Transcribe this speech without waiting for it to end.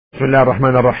بسم الله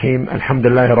الرحمن الرحيم. الحمد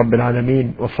لله رب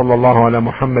العالمين، وصلى الله على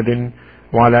محمد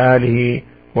وعلى آله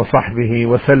وصحبه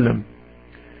وسلم.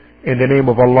 In the name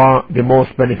of Allah, the most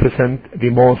beneficent, the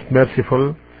most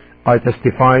merciful, I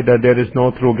testify that there is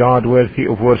no true God worthy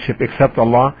of worship except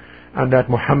Allah, and that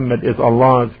Muhammad is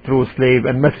Allah's true slave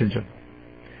and messenger.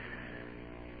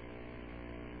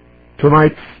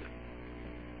 Tonight's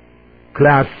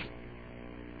class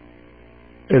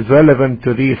is relevant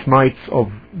to these nights of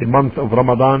the month of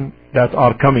Ramadan that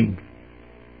are coming.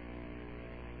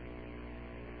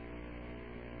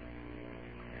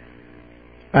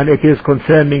 And it is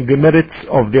concerning the merits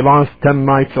of the last 10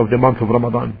 nights of the month of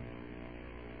Ramadan.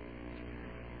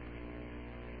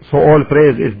 So all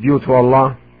praise is due to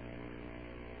Allah,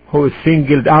 who is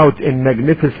singled out in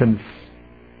magnificence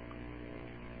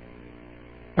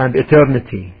and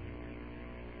eternity,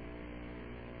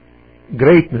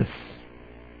 greatness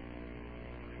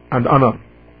and honor,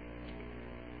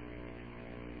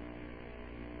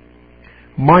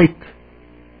 might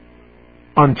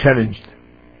unchallenged,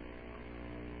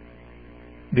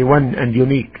 the one and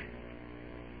unique,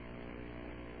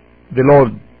 the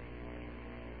Lord,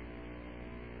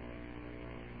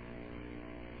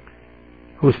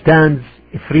 who stands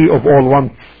free of all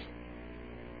wants,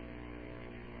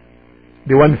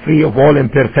 the one free of all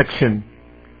imperfection,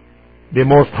 the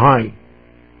Most High,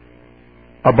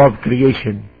 above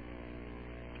creation.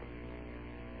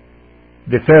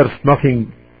 The first,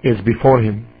 nothing is before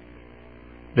him.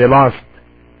 The last,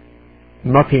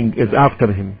 nothing is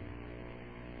after him.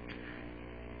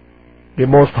 The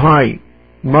Most High,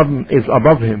 none is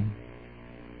above him.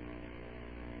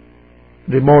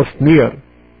 The most near,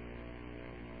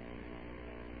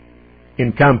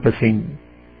 encompassing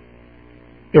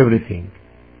everything.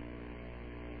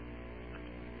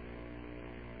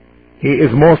 He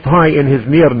is most high in his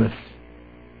nearness,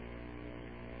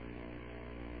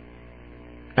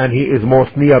 and he is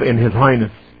most near in his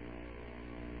highness.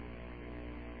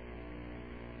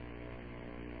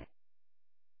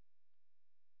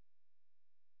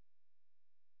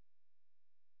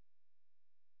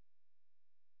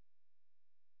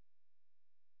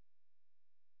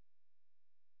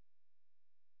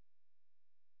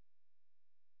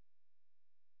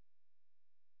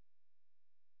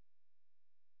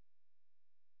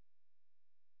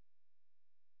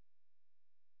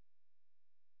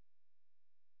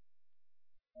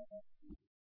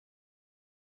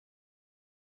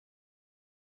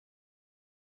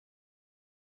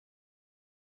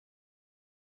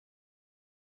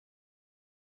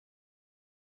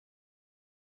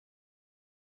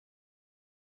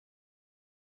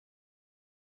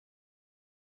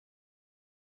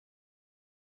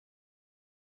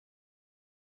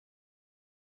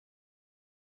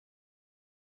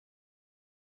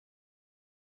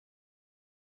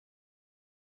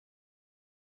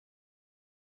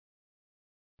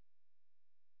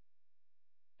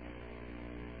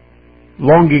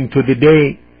 Longing to the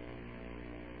day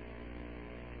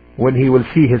when he will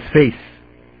see his face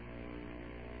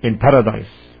in paradise.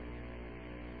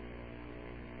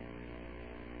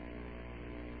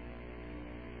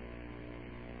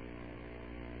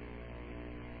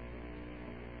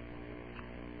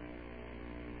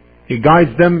 He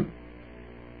guides them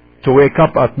to wake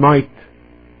up at night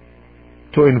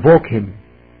to invoke him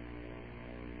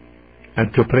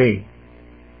and to pray.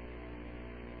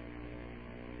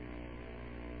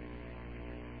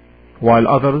 While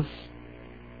others,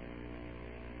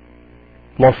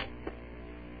 lost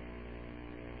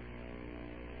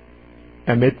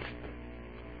amidst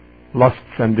lusts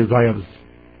and desires.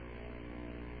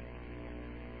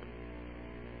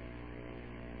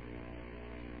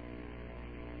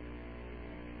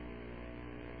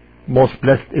 Most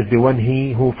blessed is the one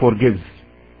he who forgives.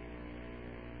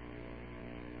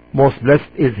 Most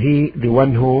blessed is he, the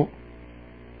one who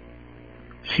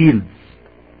shields.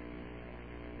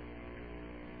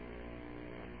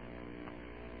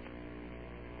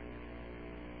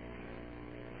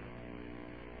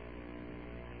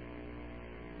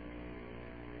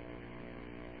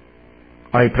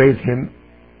 I praise him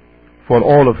for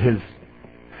all of his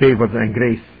favors and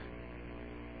grace,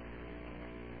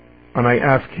 and I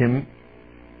ask him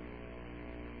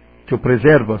to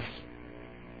preserve us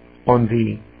on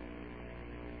the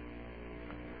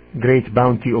great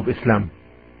bounty of Islam.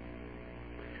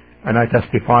 And I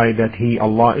testify that he,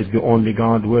 Allah, is the only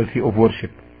God worthy of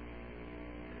worship.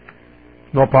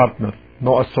 No partner,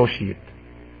 no associate.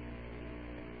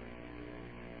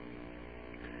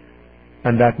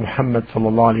 And that Muhammad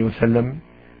sallallahu alaihi wasallam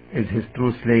is his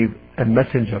true slave and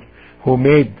messenger, who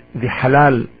made the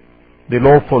halal, the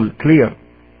lawful, clear,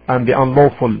 and the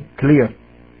unlawful clear,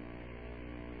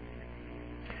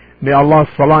 may Allah's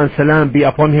salah and salam be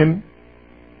upon him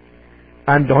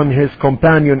and on his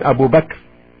companion Abu Bakr,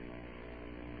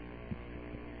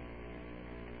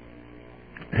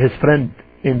 his friend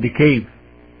in the cave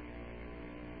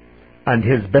and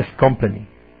his best company,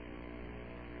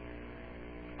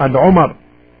 and Umar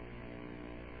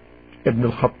ibn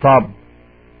al-Khattab,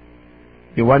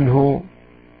 the one who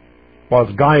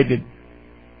was guided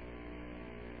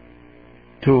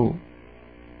to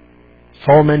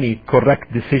so many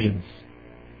correct decisions,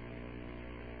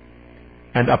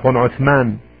 and upon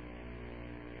Uthman,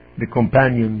 the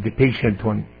companion, the patient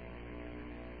one,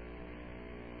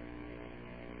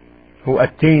 who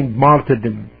attained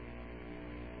martyrdom,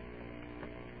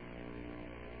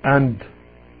 and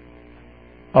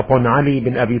upon Ali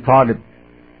bin Abi Talib,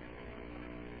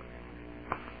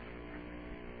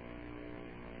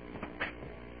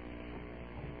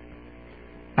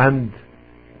 and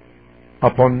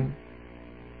upon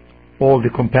all the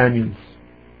companions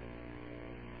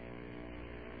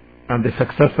and the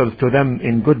successors to them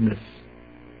in goodness.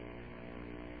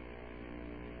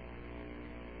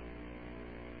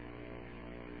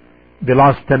 The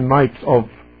last 10 nights of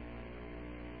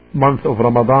month of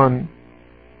Ramadan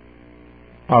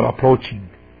are approaching,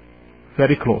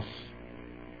 very close.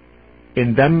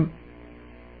 In them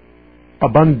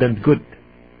abundant good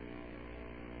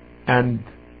and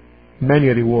many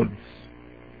rewards.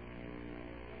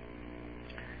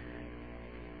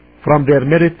 From their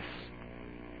merits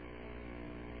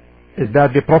is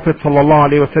that the Prophet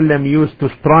ﷺ used to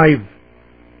strive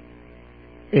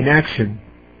in action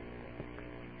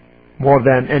more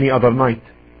than any other night,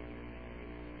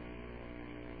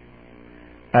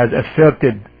 as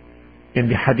asserted in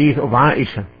the hadith of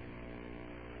Aisha,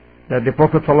 that the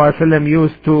Prophet ﷺ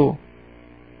used to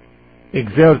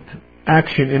exert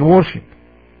action in worship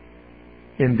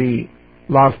in the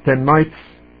last 10 nights,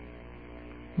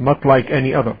 not like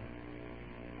any other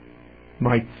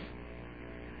nights.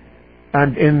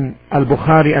 And in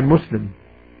Al-Bukhari and Muslim,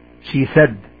 she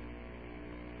said,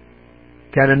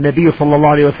 كان النبي صلى الله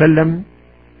عليه وسلم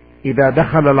إذا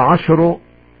دخل العشر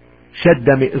شد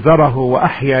مئزره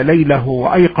وأحيا ليله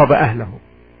وأيقظ أهله.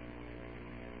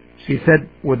 She said,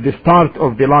 with the start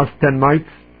of the last 10 nights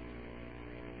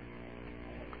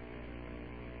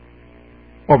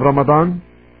of Ramadan,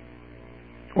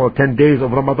 or 10 days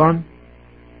of Ramadan,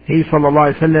 he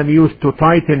sallallahu alaihi wasallam used to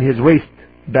tighten his waist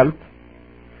belt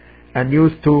and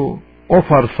used to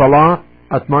offer salah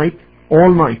at night,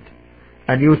 all night,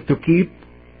 and used to keep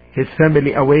his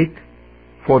family awake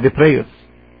for the prayers.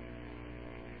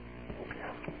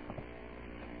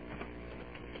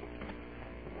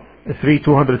 It's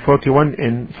 3241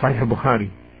 in Sahih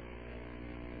Bukhari.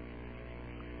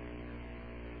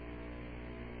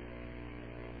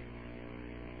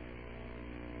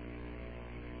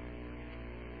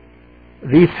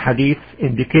 These hadiths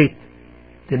indicate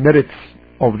the merits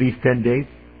of these 10 days,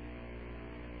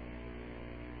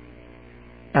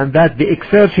 and that the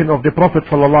exertion of the Prophet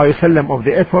ﷺ of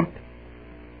the effort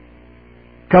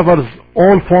covers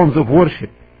all forms of worship,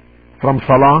 from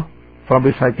salah, from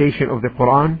recitation of the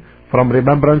Quran, from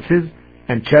remembrances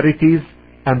and charities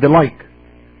and the like.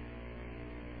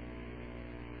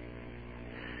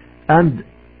 And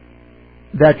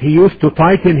that he used to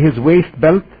tighten his waist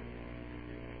belt,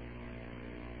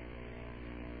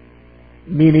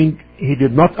 meaning he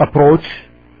did not approach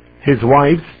his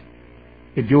wives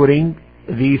during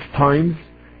these times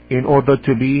in order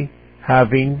to be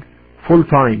having full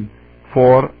time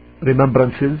for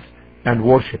remembrances and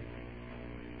worship.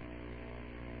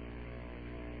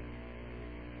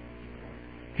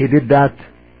 He did that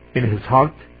in his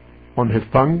heart, on his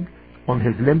tongue, on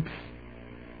his lips,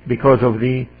 because of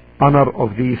the honor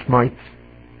of these nights,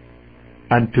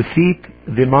 and to seek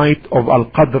the night of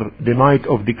Al-Qadr, the night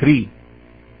of decree,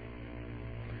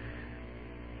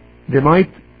 the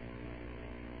night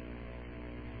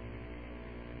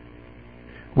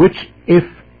which, if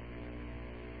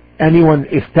anyone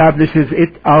establishes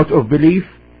it out of belief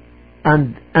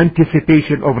and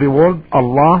anticipation of reward,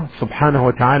 Allah subhanahu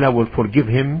wa ta'ala will forgive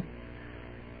him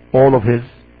all of his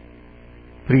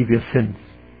previous sins.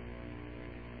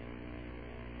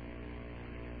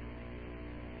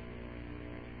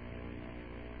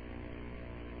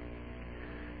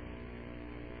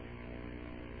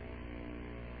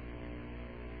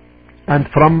 And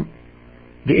from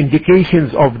the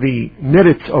indications of the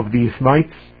merits of these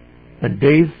nights and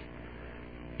days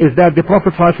is that the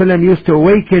Prophet ﷺ used to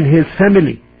awaken his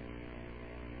family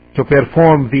to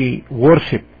perform the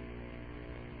worship,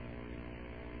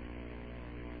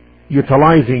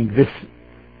 utilizing this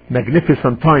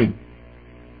magnificent time,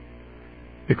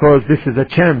 because this is a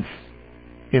chance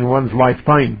in one's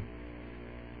lifetime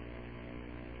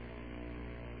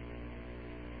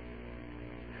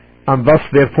and thus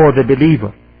therefore the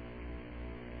believer,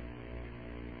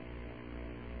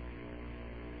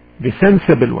 the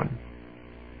sensible one,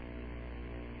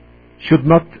 should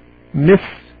not miss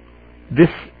this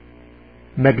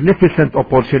magnificent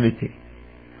opportunity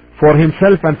for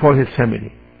himself and for his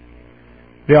family.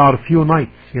 There are few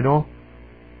nights,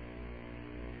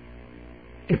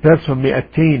 a person may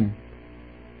attain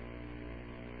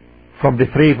from the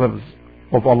favors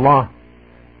of Allah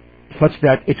such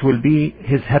that it will be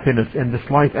his happiness in this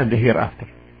life and the hereafter.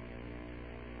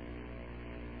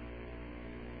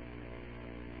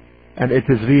 And it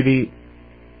is really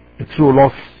a true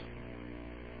loss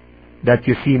that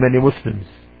you see many Muslims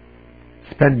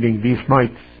spending these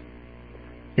nights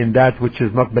in that which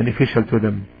is not beneficial to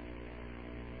them,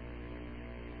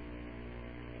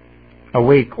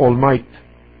 awake all night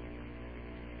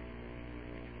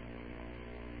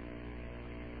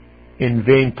in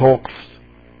vain talks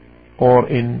or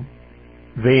in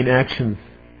vain actions,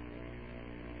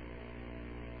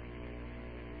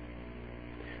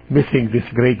 missing this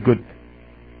great good,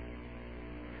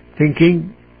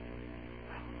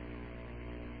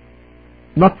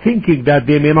 not thinking that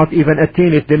they may not even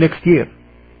attain it the next year.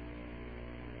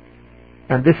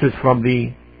 And this is from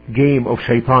the game of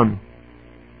shaitan.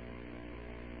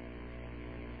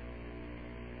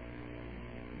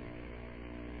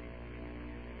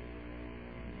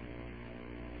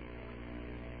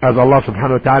 As Allah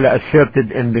subhanahu wa ta'ala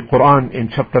asserted in the Quran in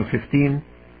chapter 15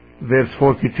 verse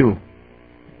 42,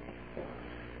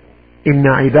 إن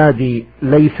عبادي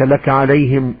ليس لك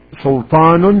عليهم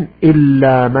سلطان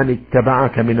إلا من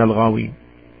اتبعك من الغاوين.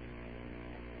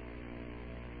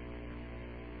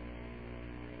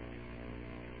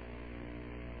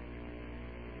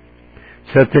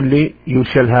 Certainly you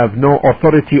shall have no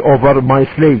authority over my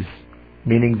slaves,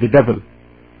 meaning the devil,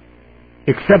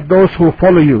 except those who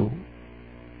follow you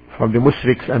from the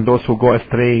mushriks and those who go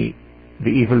astray, the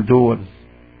evildoers.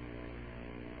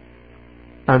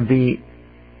 And the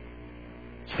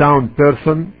sound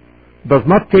person does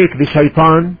not take the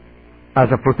shaitan as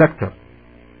a protector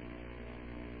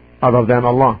other than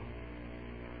Allah,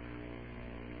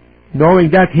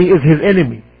 knowing that he is his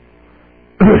enemy.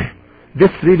 This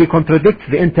really contradicts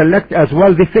the intellect as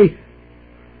well the faith.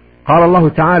 قال الله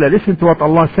تعالى, listen to what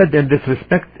Allah said in this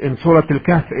respect in Surah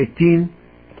Al-Kahf 18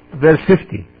 verse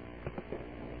 50.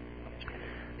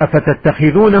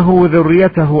 أفتتخذونه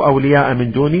وذريته أولياء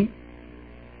من دوني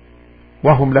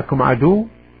وهم لكم عدو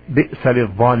بئس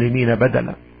للظالمين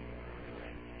بدلا.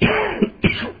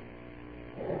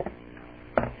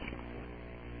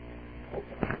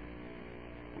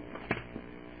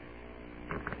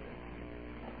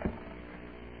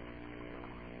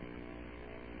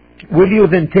 Will you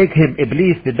then take him,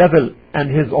 Iblis, the devil, and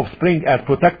his offspring as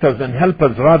protectors and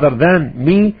helpers rather than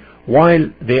me,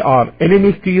 while they are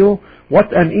enemies to you?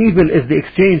 What an evil is the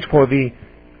exchange for the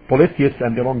polytheists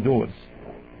and the wrongdoers.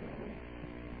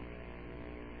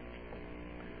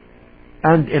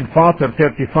 And in Fatir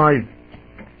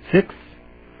 35:6,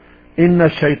 إن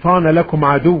الشيطان لكم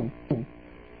عدو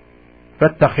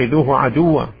فاتخذوه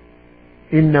عدوا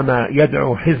إنما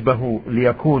يدعو حزبه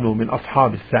ليكونوا من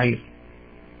أصحاب السعير.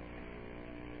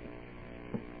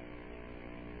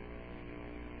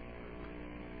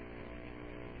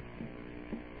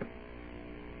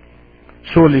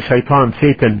 Surely shaitan,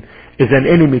 Satan, is an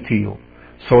enemy to you,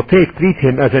 so treat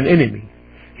him as an enemy.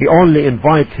 He only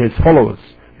invites his followers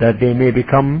that they may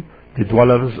become the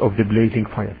dwellers of the blazing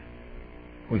fire.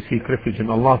 We seek refuge in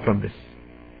Allah from this.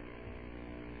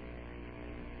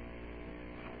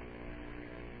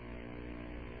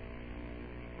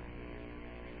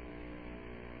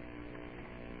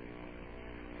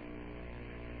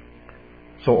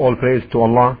 So all praise to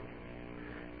Allah,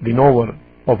 the knower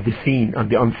of the seen and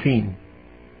the unseen.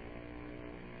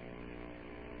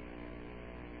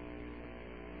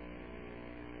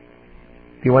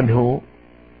 The one who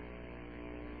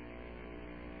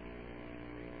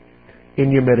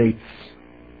enumerates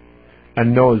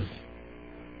and knows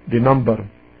the number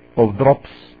of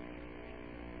drops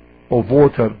of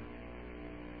water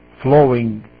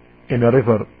flowing in a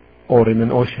river or in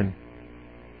an ocean.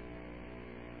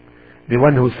 The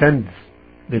one who sends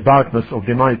the darkness of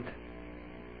the night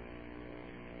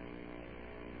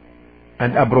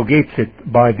and abrogates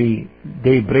it by the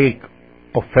daybreak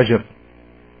of Fajr.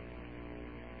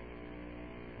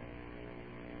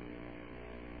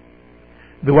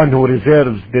 The one who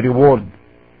reserves the reward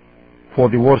for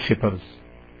the worshippers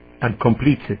and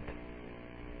completes it.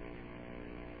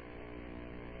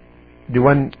 The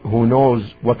one who knows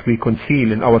what we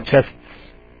conceal in our chests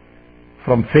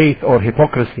from faith or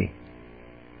hypocrisy.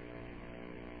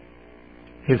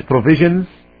 His provisions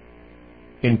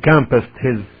encompassed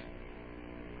his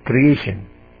creation.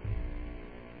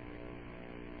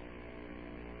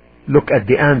 Look at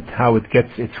the ant, how it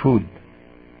gets its food.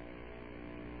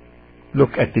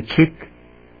 Look at the chick.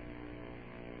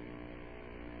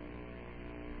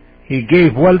 He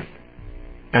gave wealth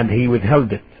and he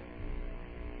withheld it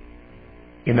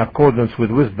in accordance with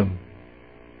wisdom.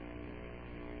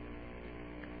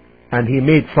 And he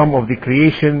made some of the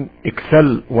creation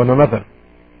excel one another.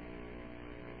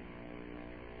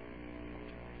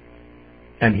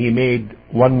 And he made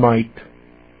one night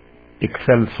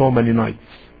excel so many nights.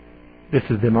 This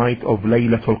is the night of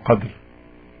Laylatul Qadr,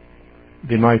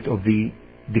 the night of the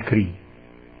decree,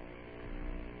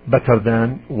 better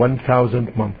than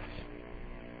 1,000 months.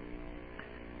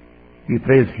 We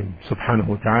praise him subhanahu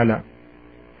wa ta'ala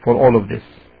for all of this,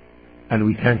 and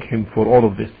we thank him for all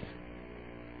of this,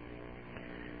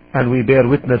 and we bear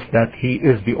witness that he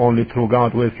is the only true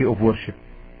God worthy of worship,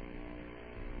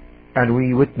 and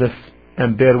we witness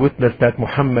and bear witness that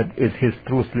Muhammad is his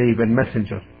true slave and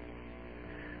messenger,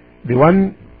 the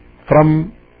one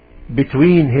from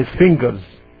between his fingers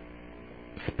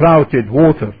sprouted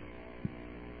water,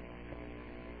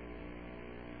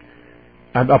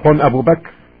 and upon Abu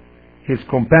Bakr, his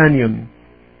companion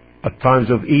at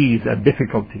times of ease and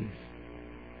difficulties,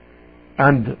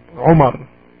 and Umar,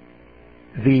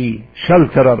 the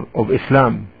shelterer of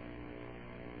Islam,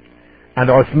 and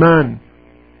Uthman,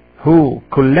 who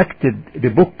collected the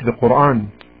book, the Quran,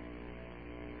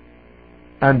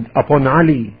 and upon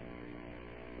Ali,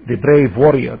 the brave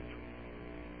warrior,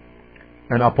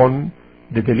 and upon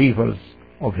the believers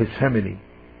of his family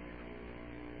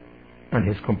and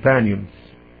his companions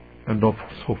and those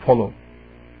who follow.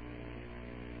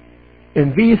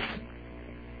 In these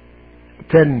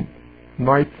 10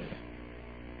 nights,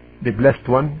 the blessed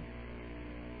one,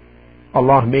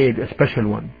 Allah made a special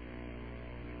one,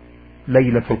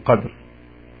 Laylatul Qadr,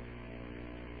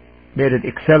 made it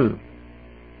excel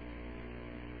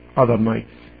other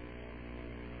nights,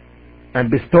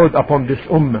 and bestowed upon this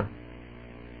ummah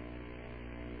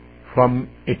from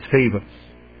its favors.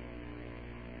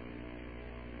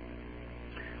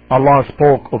 Allah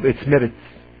spoke of its merits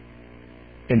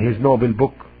in his noble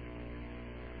book.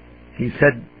 He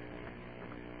said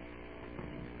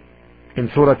in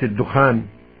Surah Al-Dukhan,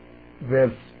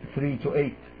 verse 3 to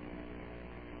 8,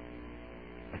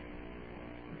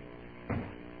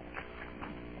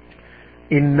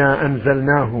 إنا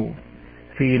أنزلناه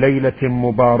في ليلة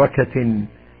مباركة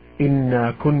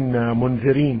إنا كنا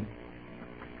منذرين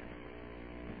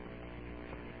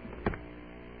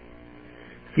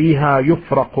فيها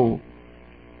يفرق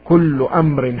كل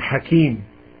أمر حكيم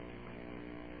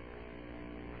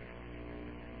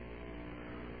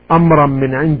أمرا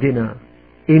من عندنا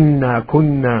إنا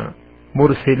كنا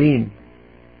مرسلين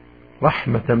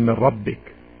رحمة من ربك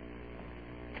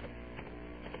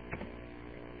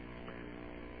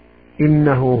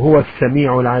إنه هو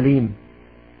السميع العليم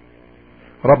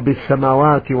رب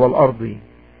السماوات والأرض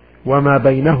وما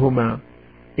بينهما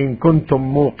إن كنتم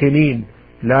موقنين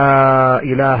لا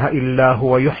إله إلا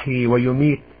هو يحيي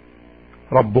ويميت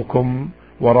ربكم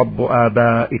ورب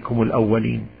آبائكم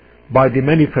الأولين. By the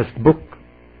manifest book,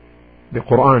 the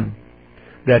Quran,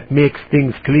 that makes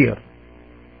things clear.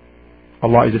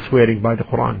 Allah is swearing by the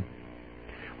Quran.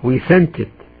 We sent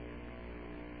it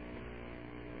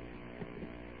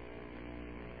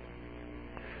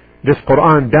this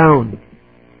Quran down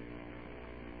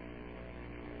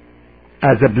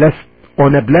as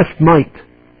on a blessed night,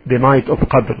 the night of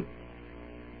Qadr,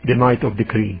 the night of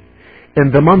decree,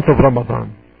 in the month of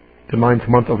Ramadan, the 9th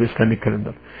month of Islamic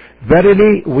calendar.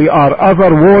 Verily, we are ever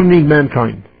warning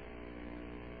mankind.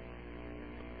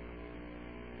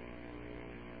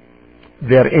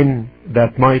 Therein,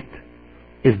 that night,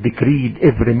 is decreed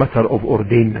every matter of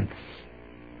ordainments.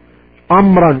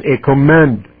 Amran, a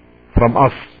command from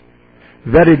us.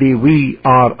 Verily, we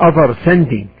are ever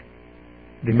sending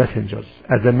the messengers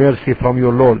as a mercy from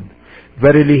your Lord.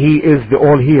 Verily, he is the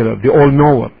all-hearer, the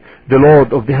all-knower, the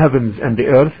Lord of the heavens and the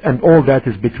earth and all that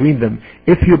is between them.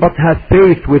 If you but have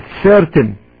faith with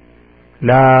certain,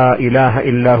 La ilaha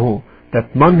illahu,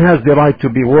 that none has the right to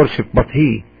be worshipped but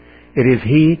he. It is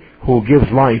he who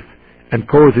gives life and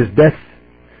causes death,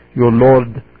 your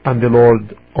Lord and the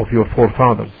Lord of your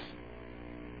forefathers.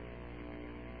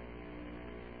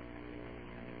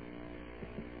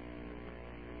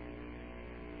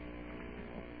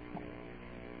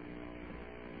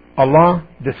 Allah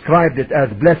described it as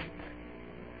blessed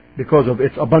because of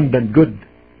its abundant good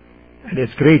and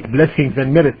its great blessings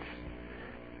and merits.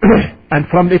 And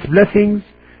from its blessings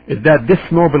is that this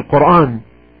noble Quran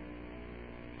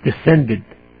descended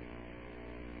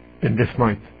in this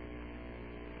night.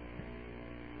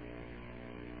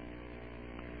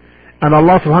 And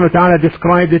Allah subhanahu wa ta'ala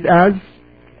described it as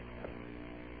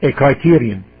a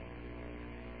criterion.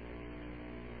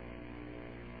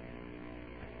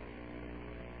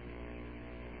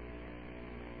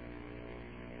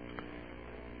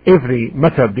 Every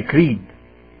matter decreed,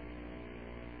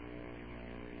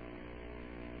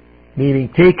 meaning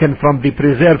taken from the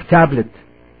preserved tablet,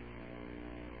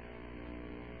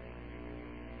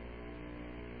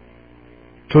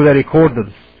 to the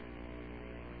recorders,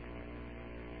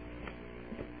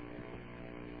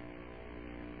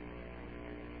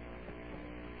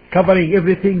 covering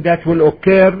everything that will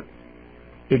occur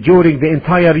during the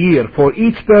entire year for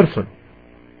each person.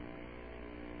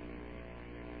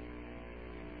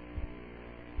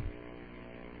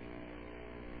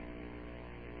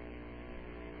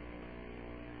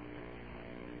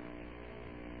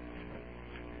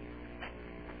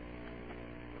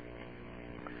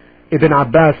 Ibn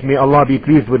Abbas, may Allah be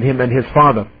pleased with him and his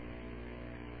father,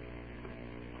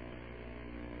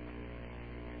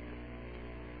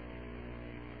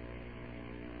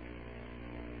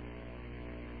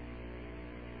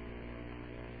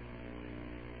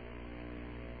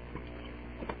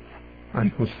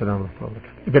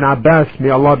 Ibn Abbas, may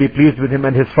Allah be pleased with him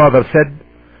and his father, said,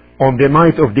 on the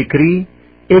night of decree,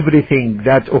 everything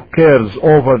that occurs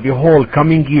over the whole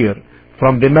coming year,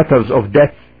 from the matters of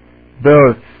death,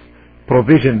 birth,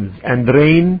 provisions and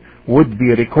rain, would be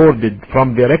recorded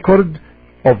from the record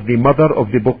of the mother of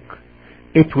the book.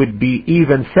 It would be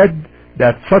even said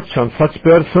that such and such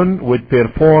person would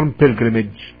perform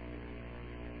pilgrimage.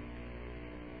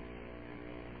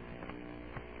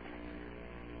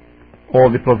 All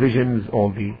the provisions,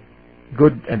 all the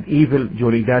good and evil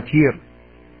during that year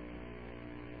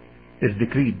is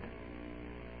decreed.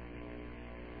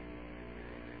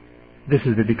 This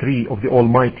is the decree of the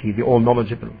Almighty, the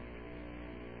All-Knowledgeable.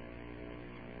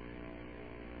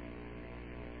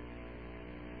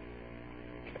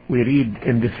 We read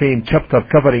in the same chapter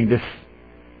covering this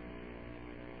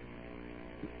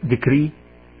decree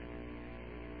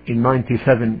in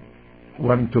 97,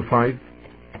 1-5,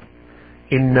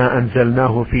 إنا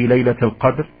أنزلناه في ليلة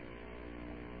القدر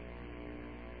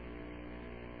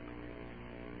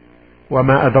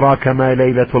وما أدراك ما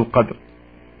ليلة القدر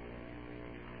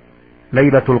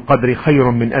ليلة القدر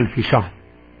خير من 1000 شهر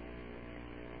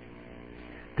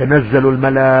تنزل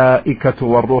الملائكة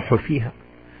والروح فيها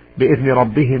بإذن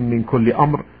ربهم من كل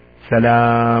أمر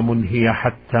سلام هي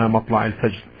حتى مطلع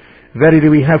الفجر. Verily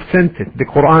we have sent it, the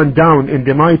Quran, down in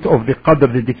the night of the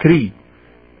Qadr, the decree.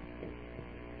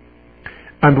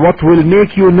 And what will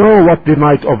make you know what the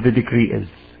night of the decree is?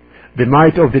 The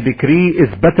night of the decree is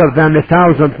better than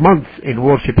 1,000 months in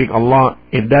worshipping Allah.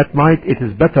 In that night it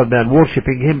is better than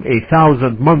worshipping Him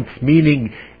 1,000 months,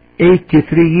 meaning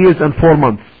 83 years and 4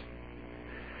 months.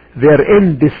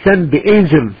 Therein descend the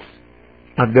angels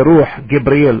and the Ruh,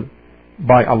 Gabriel,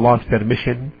 by Allah's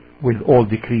permission, with all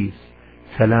decrees.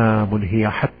 Salamun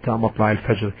hiya hatta matla'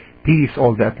 al-fajr. Peace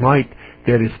all that night.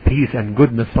 There is peace and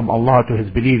goodness from Allah to His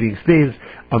believing slaves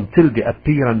until the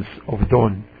appearance of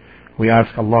dawn. We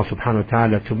ask Allah subhanahu wa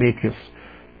ta'ala to make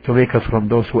us from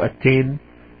those who attain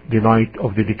the night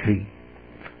of the decree.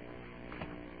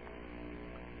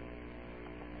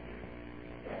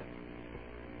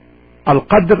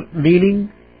 Al-Qadr,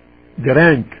 meaning the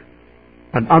rank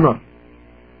and honor,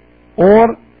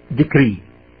 or decree.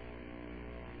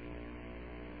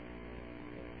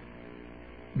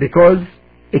 Because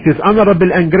it is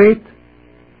honorable and great,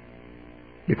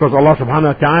 because Allah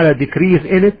subhanahu wa ta'ala decrees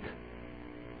in it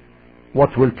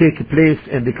what will take place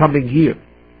in the coming year.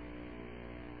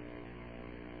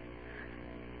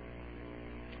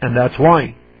 And that's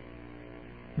why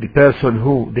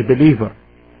the believer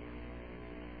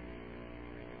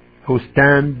who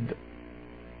stand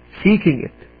seeking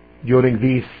it during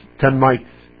these 10 nights,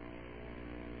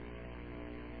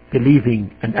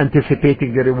 believing and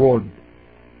anticipating the reward,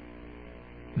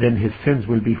 then his sins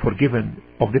will be forgiven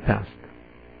of the past.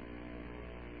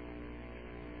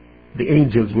 The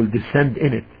angels will descend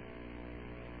in it.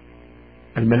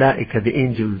 Al-Malaika, the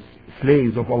angels,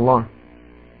 slaves of Allah,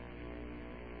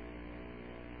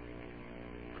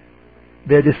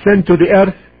 they descend to the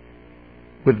earth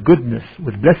with goodness,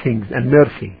 with blessings and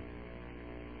mercy.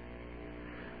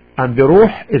 And the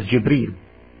Ruh is Jibreel.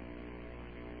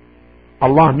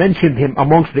 Allah mentioned him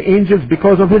amongst the angels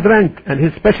because of his rank and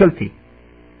his specialty.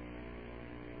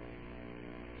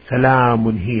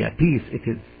 Salamun hiya, peace it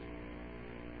is.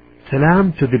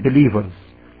 Salam to the believers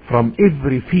from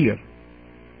every fear.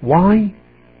 Why?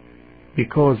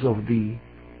 Because of the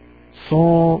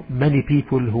so many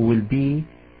people who will be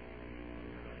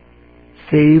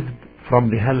saved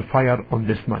from the hellfire on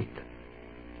this night.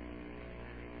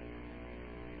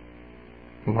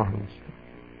 Allah.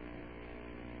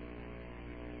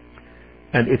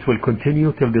 And it will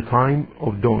continue till the time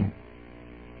of dawn,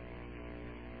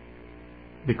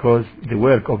 because the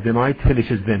work of the night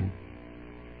finishes then.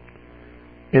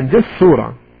 In this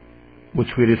surah, which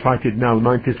we recited now,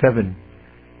 97,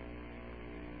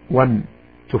 1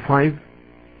 to 5,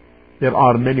 there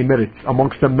are many merits.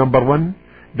 Amongst them, number 1,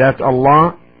 that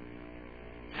Allah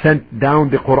sent down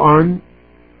the Quran,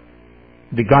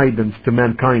 the guidance to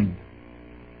mankind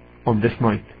on this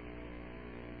night.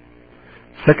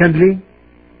 Secondly,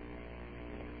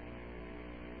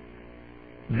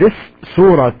 this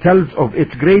surah tells of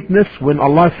its greatness when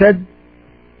Allah said,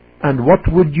 and what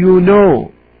would you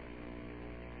know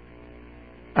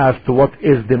as to what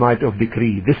is the night of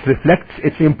decree? This reflects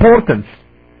its importance.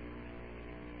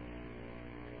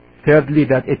 Thirdly,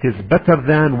 that it is better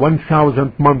than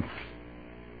 1,000 months.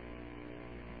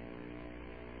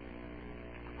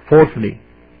 Fourthly,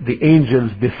 the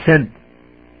angels descend,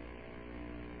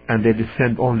 and they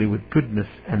descend only with goodness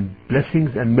and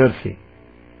blessings and mercy.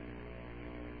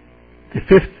 The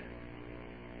fifth,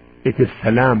 it is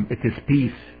salam, it is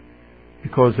peace,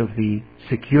 because of the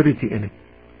security in it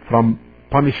from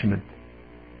punishment,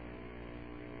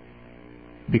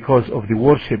 because of the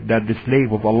worship that the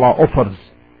slave of Allah offers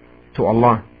to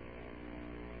Allah.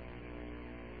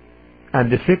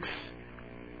 And the sixth,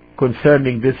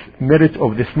 concerning this merit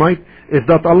of this night, is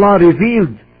that Allah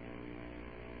revealed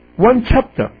one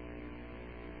chapter,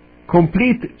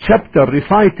 complete chapter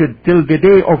recited till the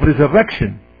day of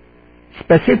resurrection,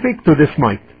 specific to this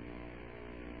night.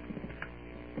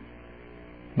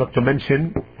 Not to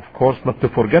mention, of course, not to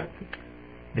forget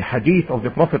the hadith of the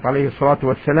Prophet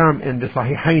ﷺ in the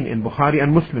Sahihain in Bukhari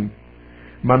and Muslim.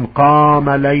 Man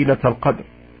qama laylat al-qadr,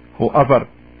 whoever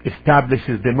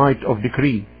establishes the night of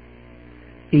decree,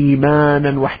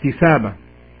 imanan wa ihtisaba,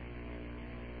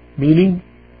 meaning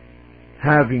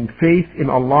having faith in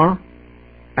Allah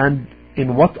and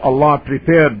in what Allah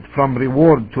prepared from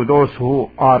reward to those who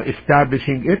are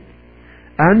establishing it,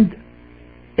 and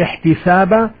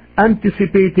ihtisaba,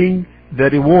 anticipating the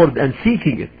reward and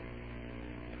seeking it,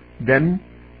 then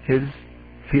his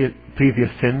previous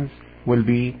sins will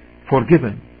be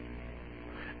forgiven.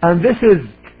 And this is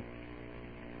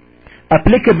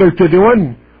applicable to the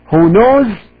one who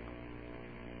knows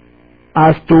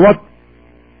as to what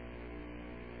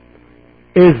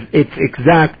is its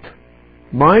exact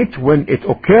night when it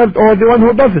occurred, or the one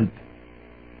who doesn't.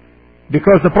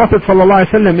 Because the Prophet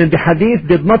ﷺ in the hadith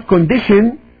did not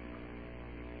condition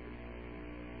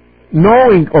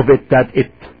knowing of it, that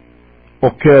it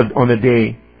occurred on a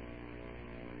day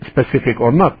specific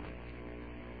or not.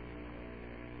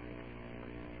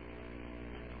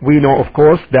 We know, of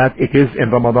course, that it is in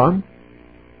Ramadan,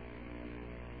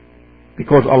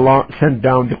 because Allah sent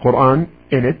down the Quran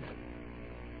in it,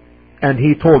 and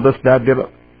He told us that the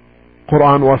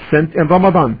Quran was sent in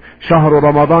Ramadan. شهر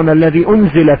رمضان الذي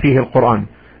أنزل فيه القرآن,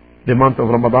 the month of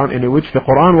Ramadan in which the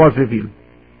Quran was revealed.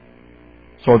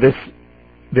 So this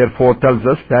therefore tells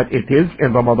us that it is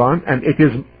in Ramadan, and it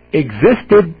is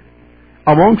existed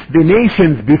amongst the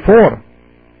nations before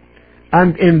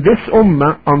and in this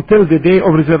ummah until the day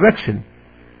of resurrection,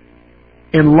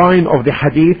 in line of the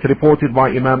hadith reported by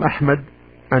Imam Ahmad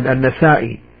and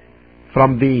An-Nasa'i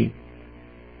from the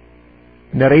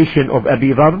narration of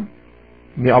Abi Dharr,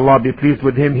 may Allah be pleased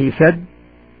with him. He said,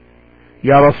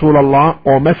 Ya Rasulullah,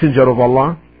 O Messenger of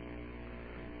Allah,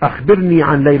 أخبرني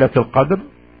عن ليلة القدر,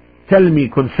 tell me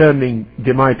concerning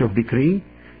the night of decree.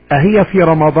 أهي في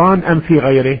رمضان أم في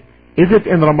غيره, is it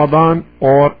in Ramadan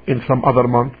or in some other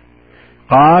month?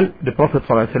 قال, the Prophet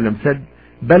ﷺ said,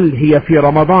 بل هي في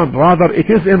رمضان, rather it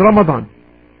is in Ramadan.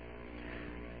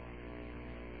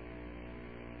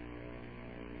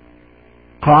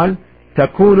 قال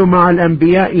تكون مع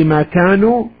الأنبياء ما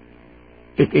كانوا,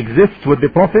 it exists with the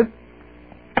Prophet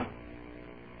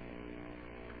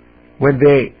when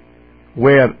they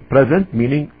were present,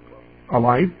 meaning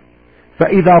alive.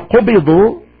 فإذا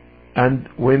قبضوا, and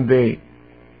when they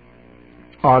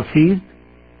are seized,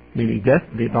 meaning death,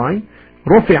 they die.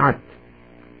 رفعت,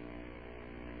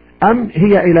 أم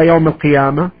هي إلى يوم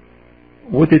القيامة,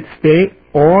 would it stay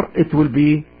or it will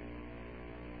be,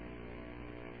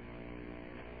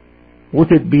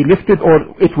 would it be lifted or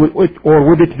or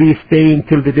would it be staying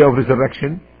till the day of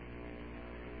resurrection?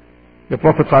 The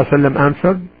Prophet ﷺ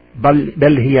answered,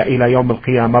 بل هي إلى يوم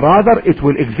القيامة, rather it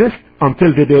will exist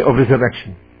until the day of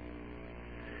resurrection.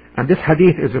 And this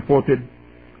hadith is reported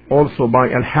also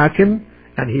by Al-Hakim,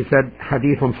 and he said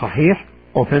hadithun sahih,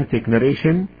 authentic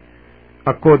narration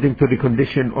according to the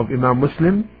condition of Imam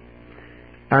Muslim.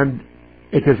 And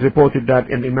it is reported that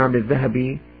in Imam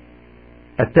al-Dhahabi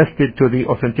attested to the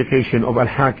authentication of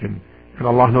Al-Hakim, and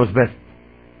Allah knows best.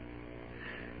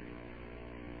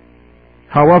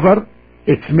 However,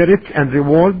 its merit and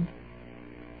reward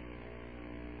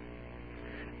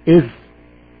is,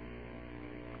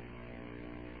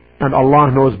 and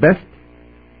Allah knows best,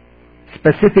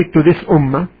 specific to this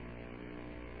ummah,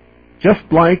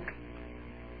 just like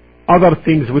other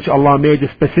things which Allah made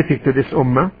specific to this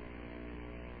ummah.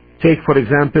 Take for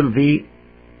example the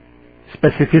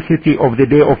specificity of the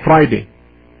day of Friday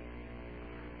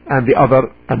and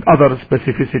other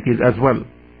specificities as well.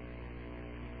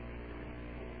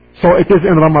 So it is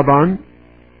in Ramadan.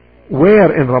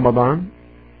 Where in Ramadan?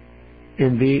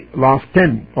 In the last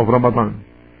 10 of Ramadan,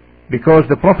 because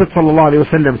the Prophet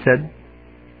ﷺ said,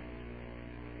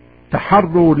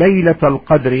 تحروا ليلة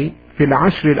القدر في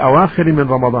العشر الأواخر من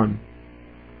رمضان.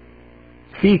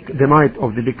 Seek the night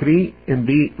of the decree in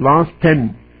the last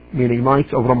 10, meaning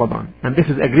nights of Ramadan. And this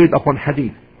is agreed upon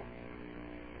hadith.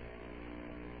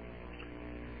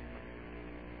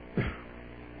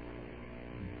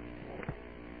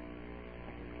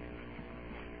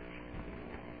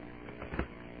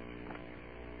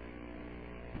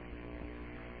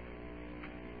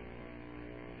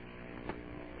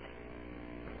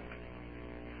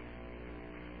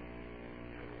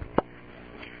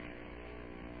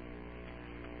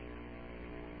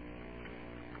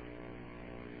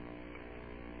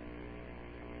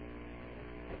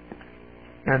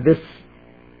 And this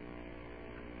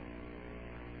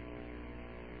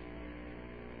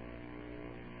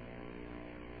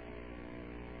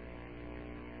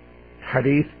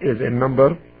hadith is in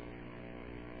number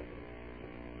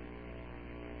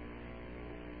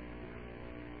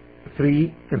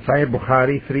 3 in Sahih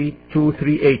Bukhari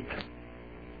 3238.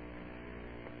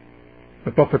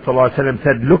 The Prophet ﷺ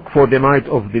said, look for the night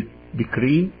of the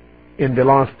decree in the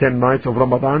last 10 nights of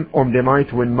Ramadan, on the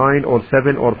night when 9 or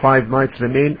 7 or 5 nights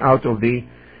remain out of the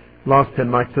last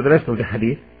 10 nights. To the rest of the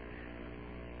hadith.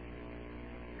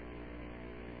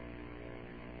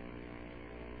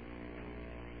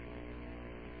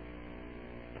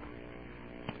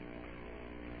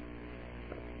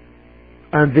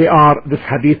 And this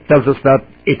hadith tells us that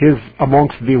it is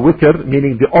amongst the witr,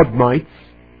 meaning the odd nights,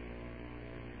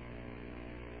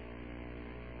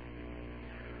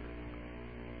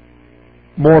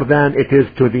 more than it is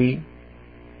to the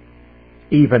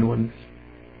even ones.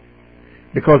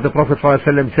 Because the Prophet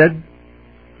ﷺ said,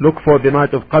 look for the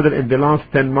night of Qadr in the last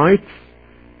 10 nights.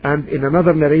 And in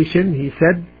another narration he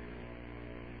said,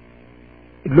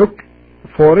 look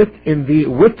for it in the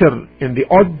witr, in the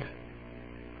odd,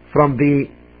 from the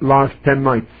last 10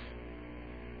 nights.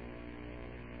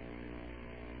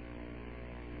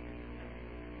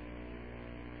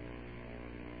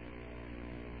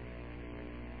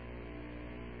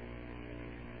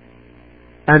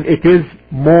 And it is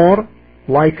more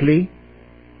likely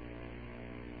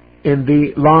in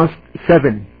the last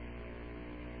 7.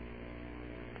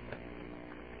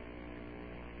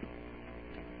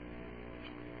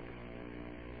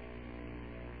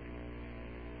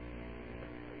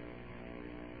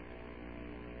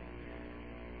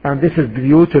 And this is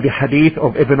due to the hadith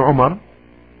of Ibn Umar,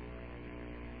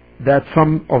 that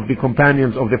some of the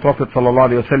companions of the Prophet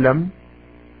ﷺ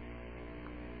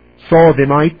saw the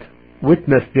night,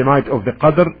 witnessed the night of the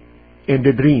Qadr in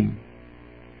the dream.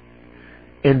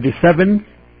 In the 7th,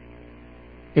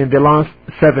 in the last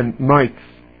 7 nights.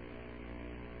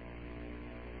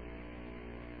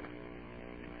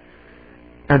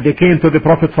 And they came to the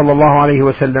Prophet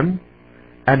ﷺ,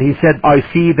 and he said, I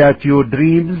see that your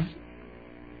dreams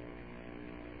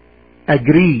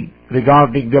agree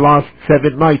regarding the last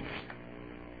 7 nights.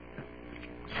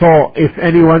 So if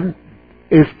anyone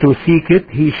is to seek it,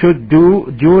 he should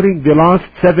do during the last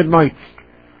 7 nights.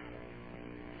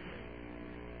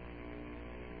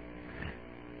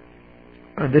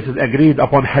 And this is agreed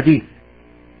upon hadith.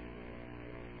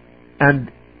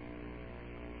 And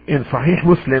in Sahih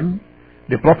Muslim,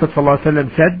 the Prophet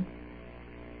ﷺ said,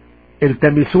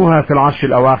 التمسوها في العشر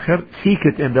الأواخر, seek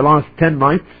it in the last 10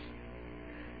 nights.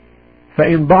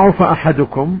 فإن ضعف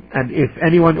أحدكم, and if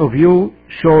any one of you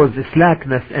shows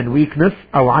slackness and weakness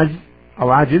أو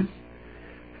عجز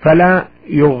فلا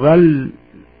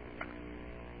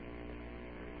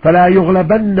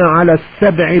يغلبن على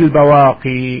السبع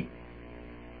البواقي.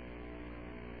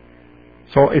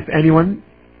 So if anyone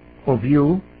of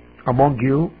you, among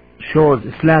you, shows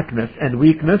slackness and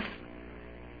weakness,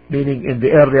 meaning in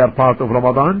the earlier part of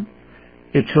Ramadan,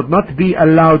 it should not be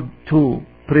allowed to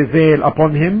prevail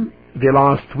upon him the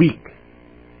last week.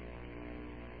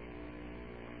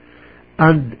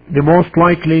 And the most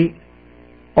likely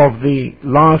of the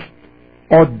last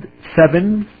odd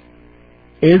 7s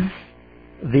is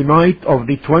the night of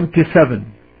the 27th.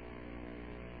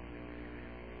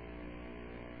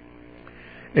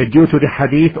 Due to the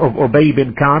hadith of Ubay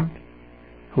bin Ka'b,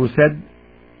 who said,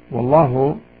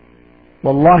 Wallahi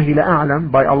la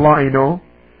a'lam, by Allah I know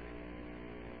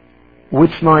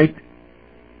which night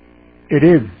it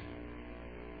is.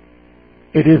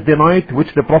 It is the night which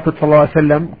the Prophet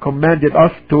ﷺ commanded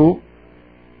us to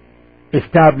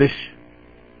establish,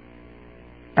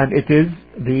 and it is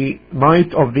the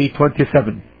night of the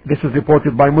 27th. This is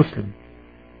reported by Muslim.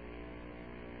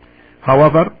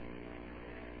 However,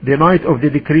 the night of the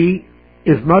decree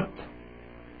is not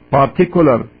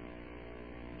particular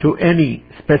to any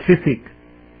specific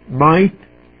night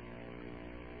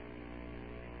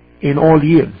in all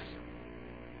years.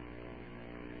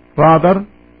 Rather,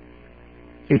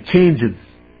 it changes.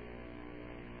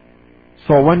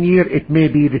 So one year it may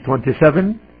be the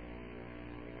 27th,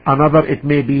 another it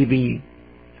may be the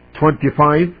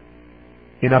 25,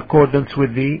 in accordance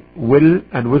with the will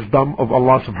and wisdom of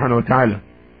Allah subhanahu wa ta'ala.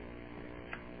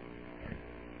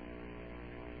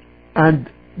 And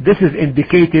this is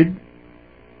indicated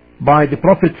by the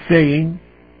Prophet saying,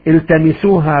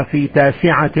 التمسوها في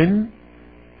تاسعة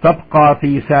تبقى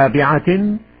في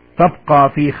سابعة تبقى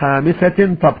في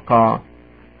خامسة تبقى.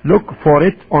 Look for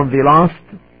it on the last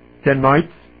 10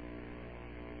 nights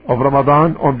of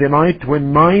Ramadan, on the night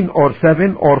when 9 or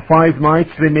 7 or 5 nights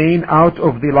remain out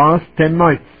of the last 10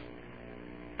 nights.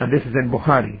 And this is in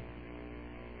Bukhari.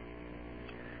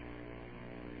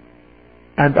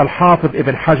 And Al-Hafiz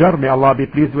Ibn Hajar, may Allah be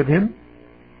pleased with him,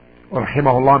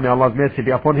 rahimahullah, may Allah's mercy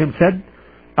be upon him, said,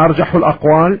 Arjahul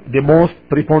Aqwal, the most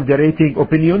preponderating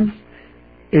opinions,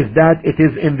 is that it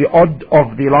is in the odd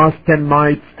of the last 10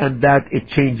 nights and that it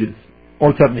changes,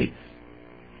 alternates.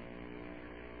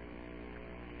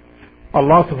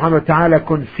 Allah subhanahu wa ta'ala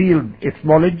concealed its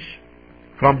knowledge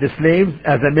from the slaves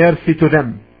as a mercy to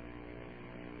them.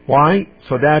 Why?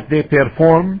 So that they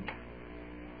perform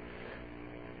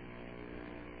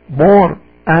more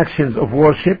actions of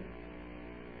worship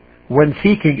when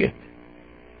seeking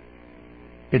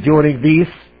it during these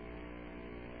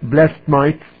blessed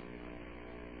nights.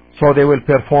 So they will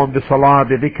perform the salah,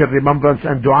 the dhikr, remembrance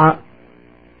and dua,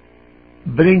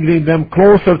 bringing them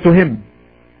closer to Him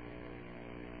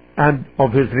and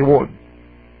of His reward.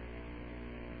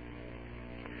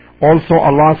 Also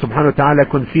Allah subhanahu wa ta'ala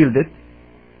concealed it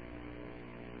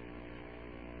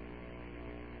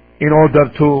in order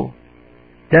to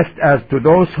test as to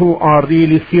those who are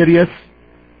really serious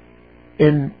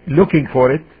in looking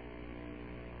for it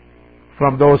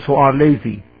from those who are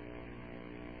lazy.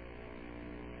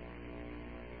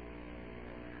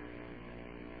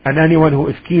 And anyone who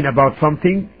is keen about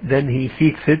something, then he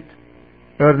seeks it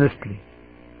earnestly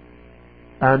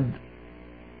and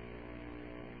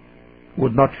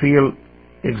would not feel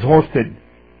exhausted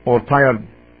or tired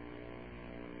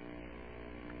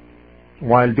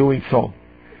while doing so.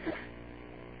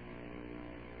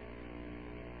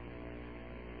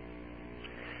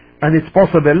 And it's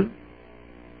possible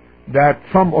that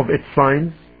some of its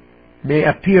signs may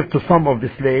appear to some of the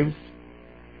slaves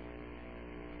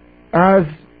as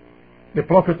the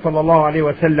Prophet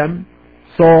ﷺ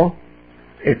saw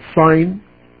its sign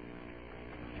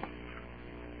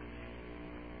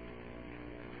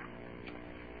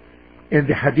in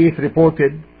the hadith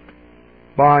reported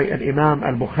by an Imam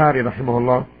al-Bukhari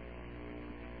rahimahullah.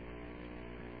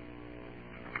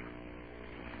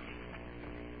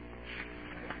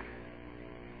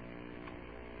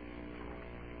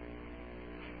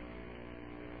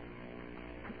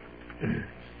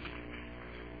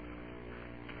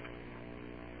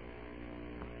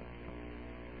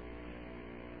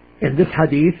 In this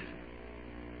hadith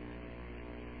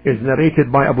is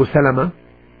narrated by Abu Salama.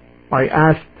 I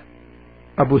asked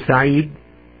Abu Sa'id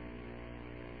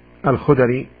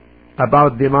al-Khudri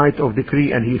about the night of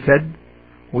decree, and he said,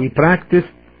 we practiced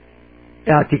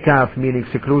i'tikaf, meaning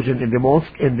seclusion in the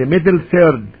mosque, in the middle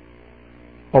third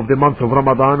of the month of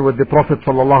Ramadan with the Prophet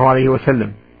sallallahu alaihi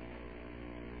wasallam.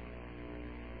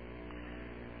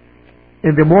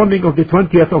 In the morning of the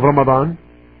 20th of Ramadan,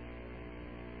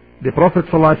 the Prophet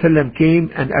ﷺ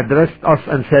came and addressed us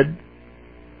and said,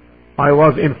 I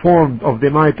was informed of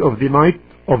the night of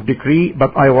decree,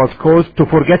 but I was caused to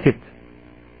forget it.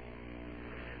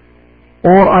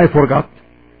 Or I forgot.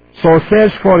 So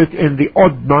search for it in the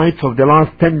odd nights of the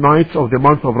last 10 nights of the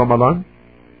month of Ramadan.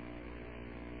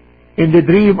 In the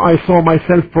dream I saw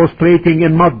myself prostrating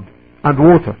in mud and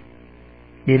water,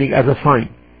 meaning as a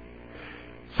sign.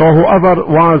 So whoever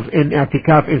was in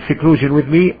i'tikaf, in seclusion with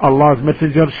me, Allah's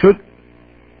messenger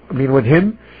with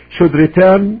him, should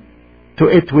return to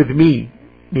it with me,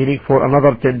 meaning for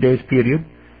another 10 days period,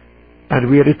 and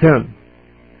we returned.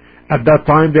 At that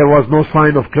time there was no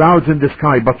sign of clouds in the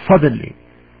sky, but suddenly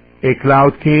a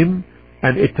cloud came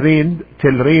and it rained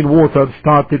till rainwater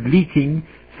started leaking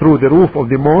through the roof of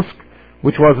the mosque,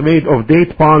 which was made of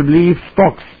date palm leaf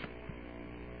stalks.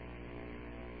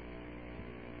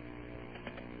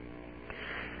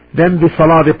 Then the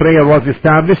salah, the prayer was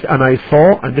established, and I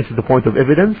saw, and this is the point of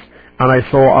evidence, and I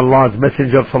saw Allah's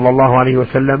Messenger sallallahu alaihi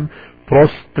wasallam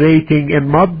prostrating in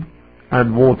mud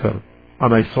and water,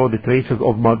 and I saw the traces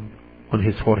of mud on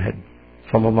his forehead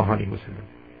sallallahu alaihi wasallam.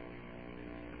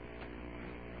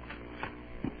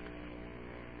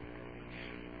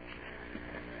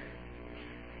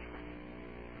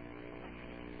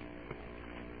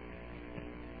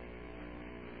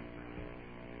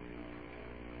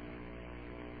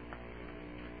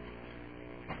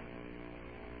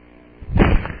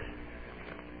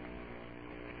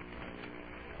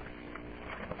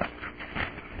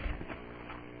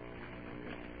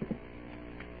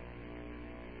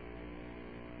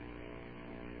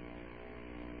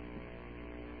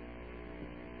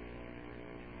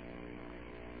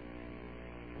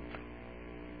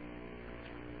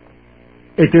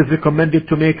 It is recommended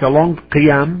to make a long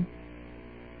qiyam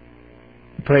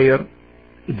prayer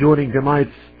during the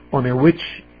nights on which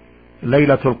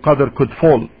Laylatul Qadr could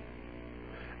fall,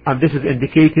 and this is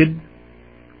indicated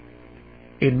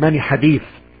in many hadith,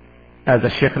 as the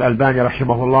Shaykh Al-Albani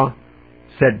rahimahullah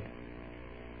said.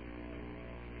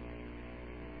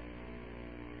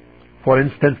 For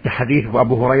instance, the hadith of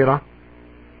Abu Hurairah,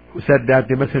 who said that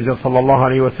the Messenger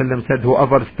sallallahu alaihi wasallam said,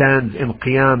 whoever stands in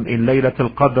qiyam in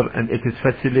Laylatul Qadr and it is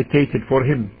facilitated for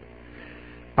him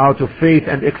out of faith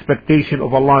and expectation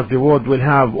of Allah's reward, will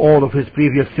have all of his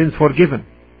previous sins forgiven.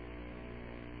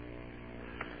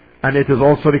 And it is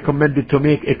also recommended to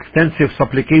make extensive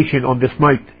supplication on this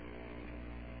night.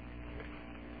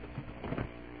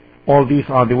 All these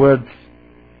are the words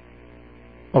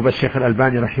of Shaykh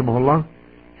Al-Albani rahimahullah.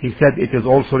 He said it is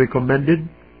also recommended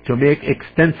to make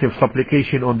extensive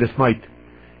supplication on this night.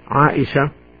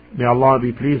 Aisha, may Allah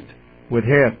be pleased with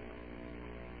her,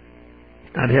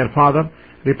 and her father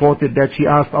reported that she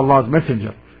asked Allah's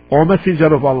Messenger, O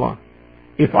Messenger of Allah,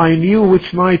 if I knew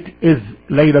which night is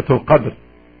Laylatul Qadr,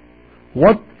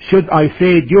 what should I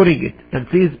say during it? And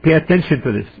please pay attention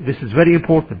to this. This is very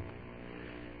important.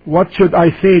 What should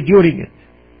I say during it?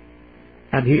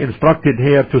 And he instructed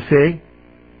her to say,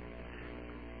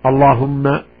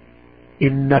 Allahumma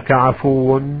إنك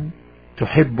عفو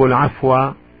تحب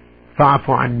العفو فاعف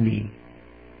عني.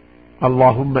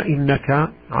 اللهم إنك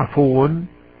عفو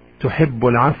تحب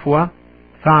العفو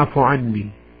فاعف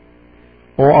عني.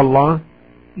 O Allah,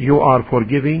 you are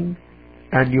forgiving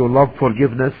and you love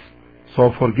forgiveness,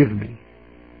 so forgive me.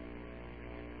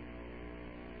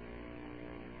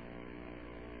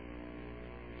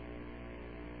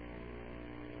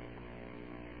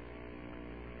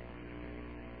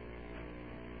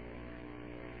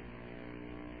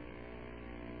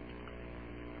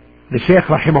 The Shaykh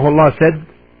rahimahullah said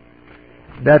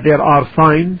that there are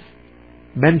signs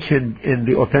mentioned in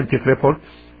the authentic reports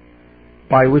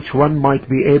by which one might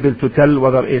be able to tell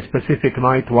whether a specific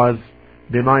night was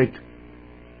the night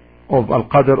of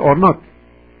Al-Qadr or not.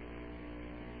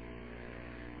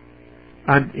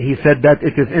 And he said that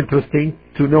it is interesting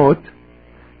to note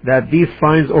that these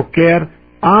signs occur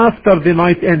after the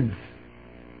night ends.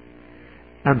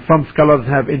 And some scholars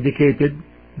have indicated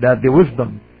that the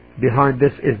wisdom behind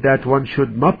this is that one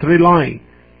should not rely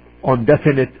on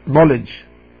definite knowledge.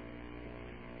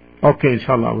 Okay,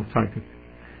 inshallah, I will cite it.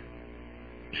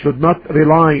 Should not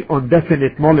rely on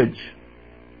definite knowledge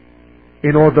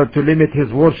in order to limit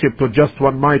his worship to just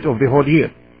one night of the whole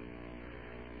year.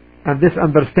 And this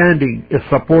understanding is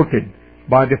supported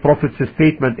by the Prophet's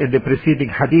statement in the preceding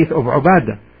hadith of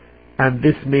Ubadah, and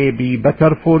this may be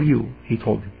better for you, he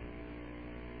told him.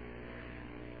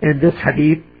 In this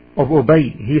hadith of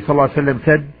Ubay, he sallallahu alaihi wasallam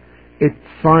said, its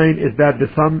sign is that the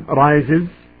sun rises,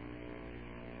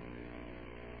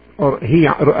 or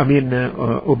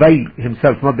Ubay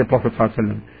himself, not the Prophet sallallahu alaihi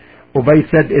wasallam.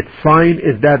 Ubay said its sign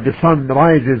is that the sun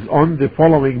rises on the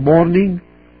following morning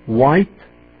white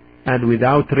and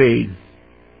without rays.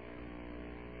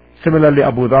 Similarly,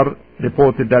 Abu Dhar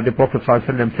reported that the Prophet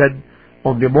ﷺ said,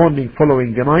 on the morning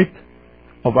following the night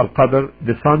of Al-Qadr,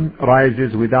 the sun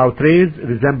rises without rays,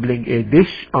 resembling a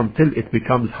dish until it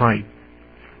becomes high.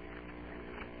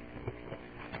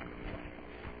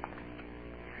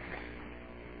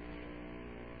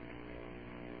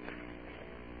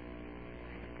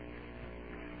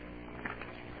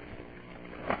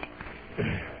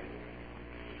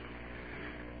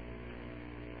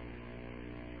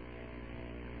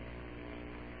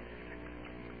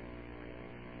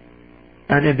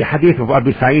 And in the hadith of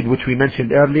Abu Sa'id, which we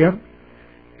mentioned earlier,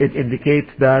 it indicates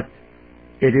that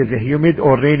it is a humid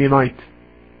or rainy night.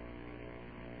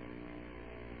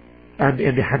 And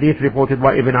in the hadith reported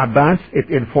by Ibn Abbas, it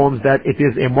informs that it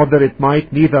is a moderate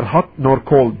night, neither hot nor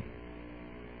cold.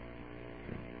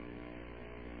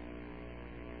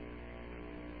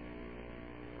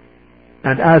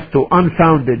 And as to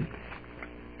unfounded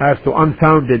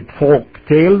folk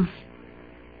tales,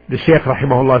 the Shaykh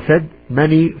rahimahullah said,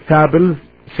 many fables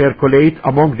circulate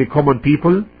among the common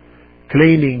people,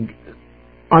 claiming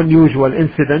unusual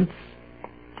incidents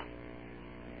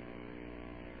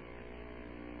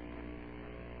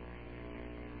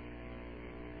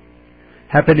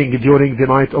happening during the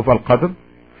night of Al-Qadr.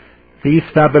 These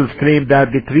fables claim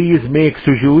that the trees make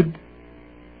sujood,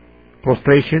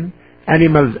 prostration,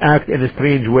 animals act in a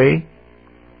strange way,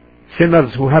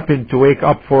 sinners who happen to wake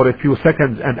up for a few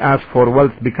seconds and ask for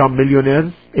wealth become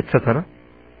millionaires, etc.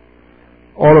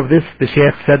 All of this, the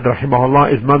Shaykh said,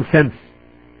 rahimahullah, is nonsense.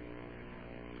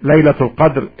 Laylatul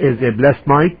Qadr is a blessed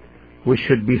night which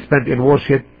should be spent in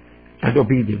worship and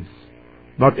obedience,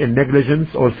 not in negligence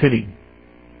or sinning.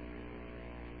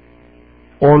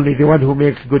 Only the one who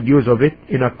makes good use of it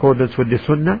in accordance with the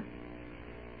Sunnah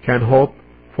can hope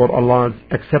for Allah's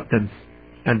acceptance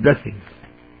and blessings.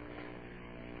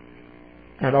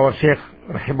 And our Shaykh,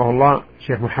 rahimahullah,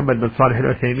 Shaykh Muhammad bin Salih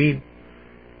al-Uthaymeen,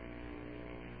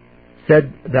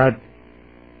 said that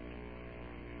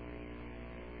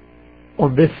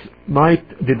on this night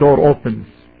the door opens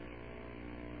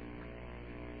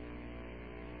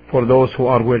for those who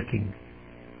are working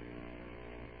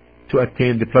to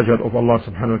attain the pleasure of Allah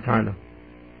subhanahu wa ta'ala.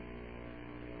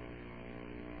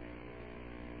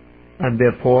 And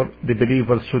therefore the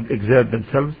believers should exert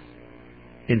themselves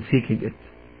in seeking it.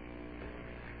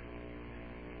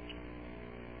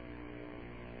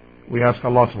 We ask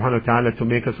Allah subhanahu wa ta'ala to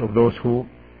make us of those who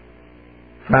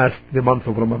fast the month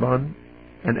of Ramadan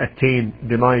and attain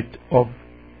the night of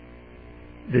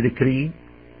the decree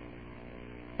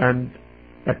and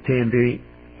attain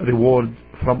the reward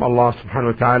from Allah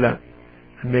subhanahu wa ta'ala,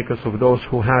 and make us of those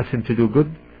who hasten to do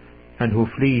good and who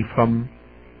flee from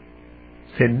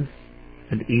sins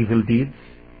and evil deeds.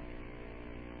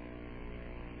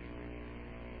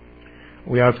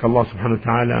 We ask Allah subhanahu wa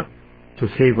ta'ala to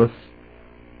save us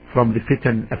from the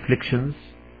fitan afflictions,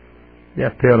 the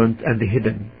apparent and the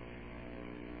hidden.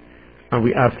 And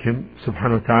we ask Him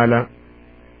subhanahu wa ta'ala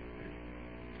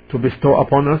to bestow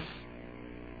upon us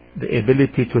the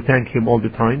ability to thank Him all the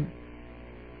time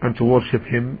and to worship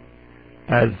Him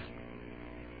as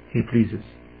He pleases,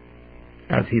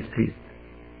 as He is pleased.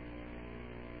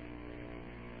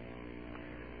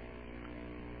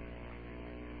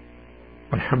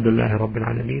 Alhamdulillah Rabbil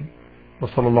Alameen, wa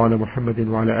sallallahu ala Muhammadin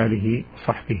wa ala alihi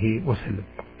wa sahbihi wa sallam.